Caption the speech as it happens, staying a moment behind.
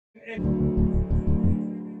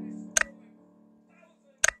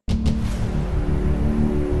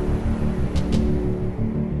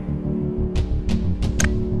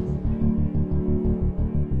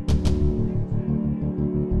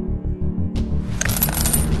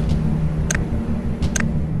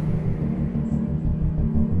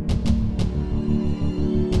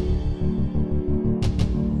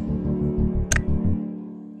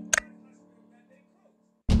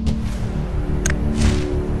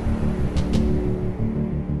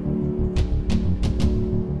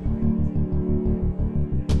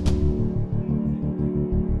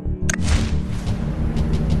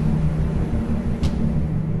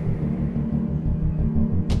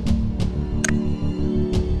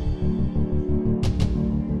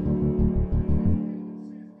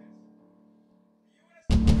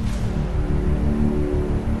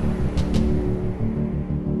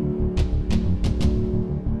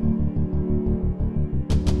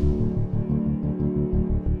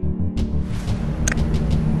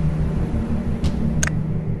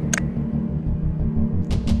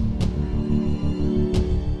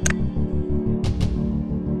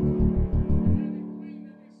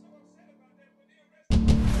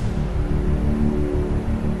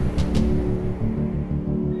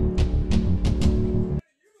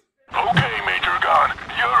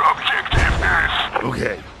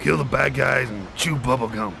Okay, kill the bad guys and chew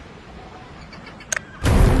bubblegum.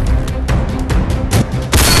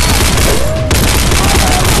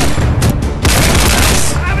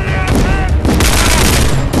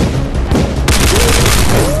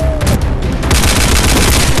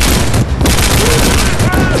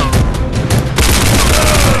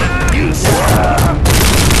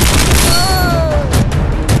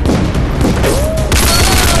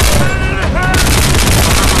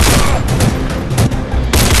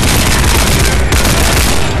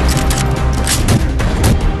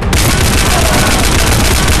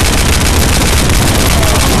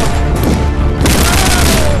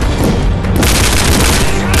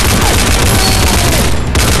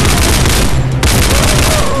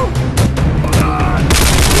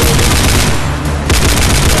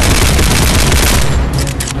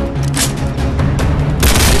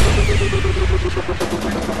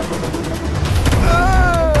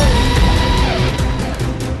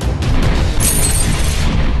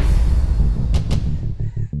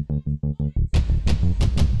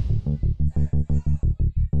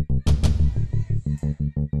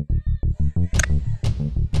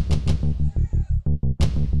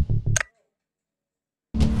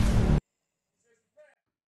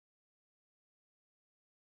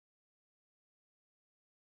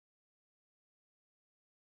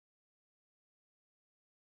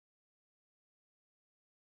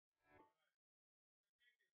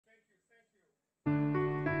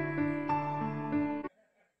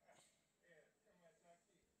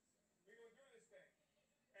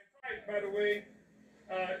 By the way,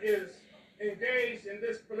 is engaged in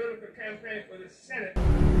this political campaign for the Senate.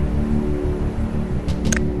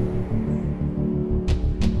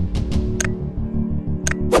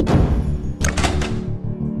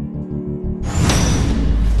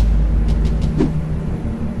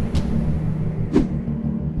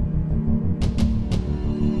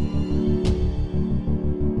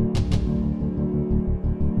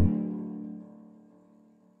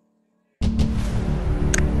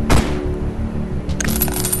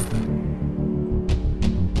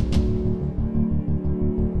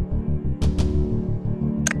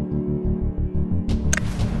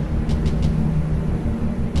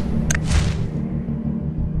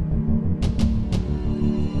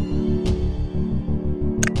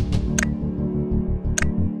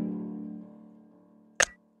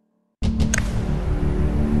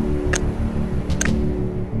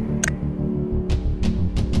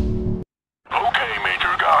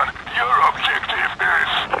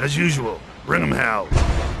 As usual, bring 'em Hal.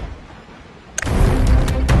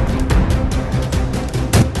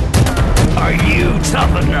 Are you tough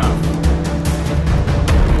enough?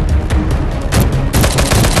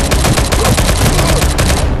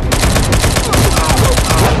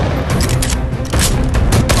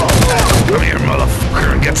 Come here,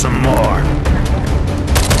 motherfucker, and get some more.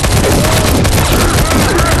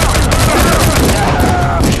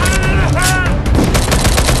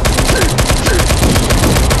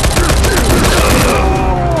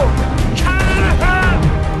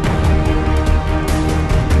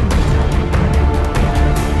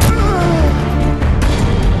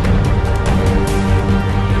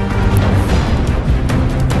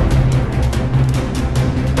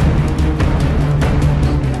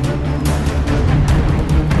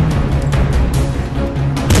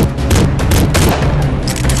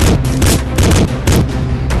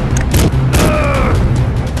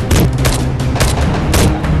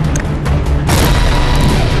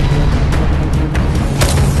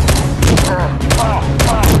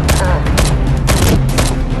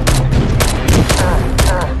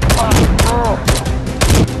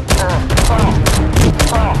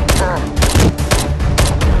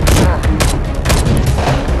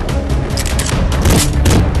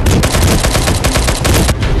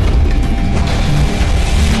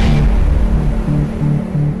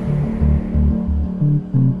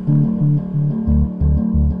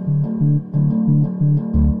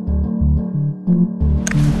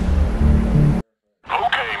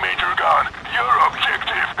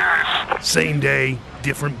 Same day,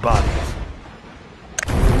 different bodies.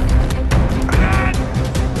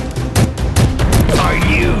 Are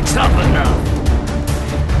you tough enough?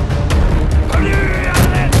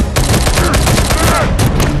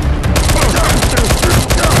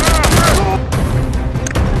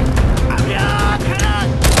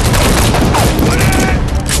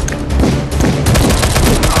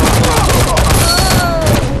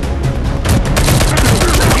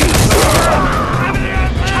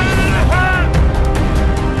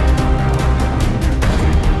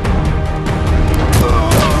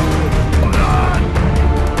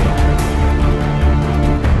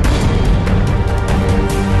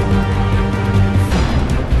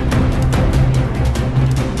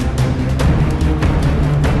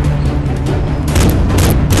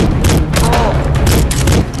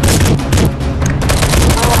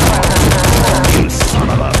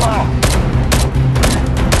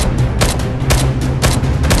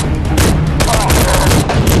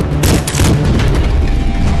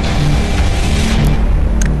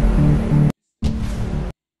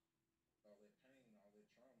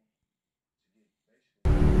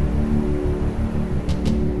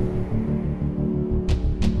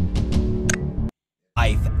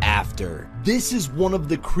 Life After. This is one of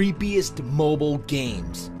the creepiest mobile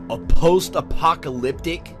games. A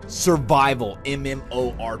post-apocalyptic survival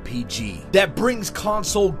MMORPG that brings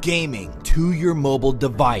console gaming to your mobile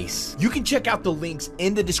device. You can check out the links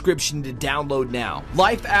in the description to download now.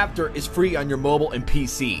 Life After is free on your mobile and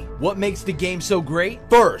PC. What makes the game so great?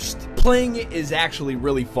 First, playing it is actually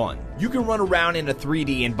really fun. You can run around in a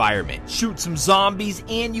 3D environment, shoot some zombies,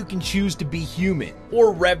 and you can choose to be human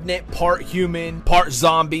or revenant, part human, part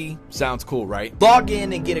zombie. Sounds cool, right? Log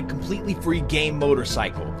in and get a completely free game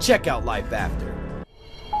motorcycle. Check out Life After.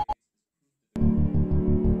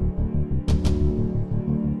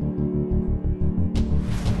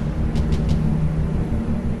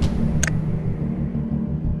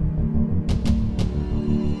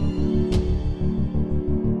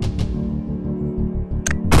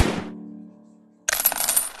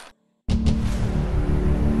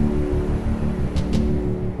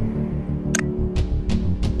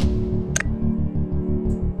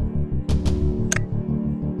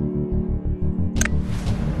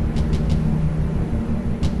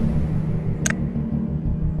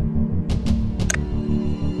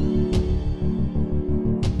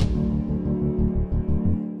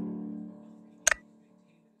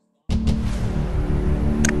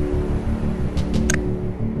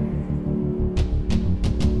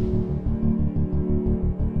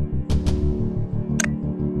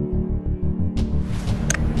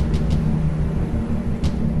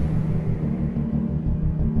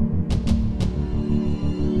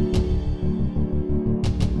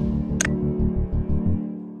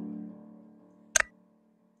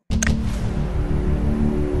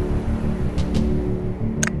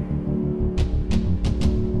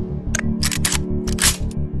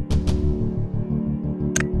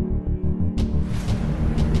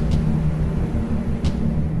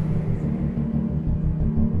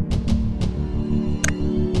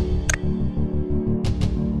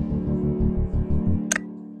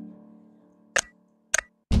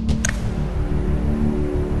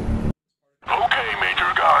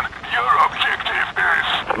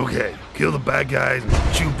 Okay, kill the bad guys and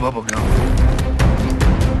chew bubblegum.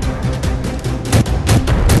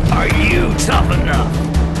 Are you tough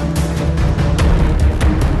enough?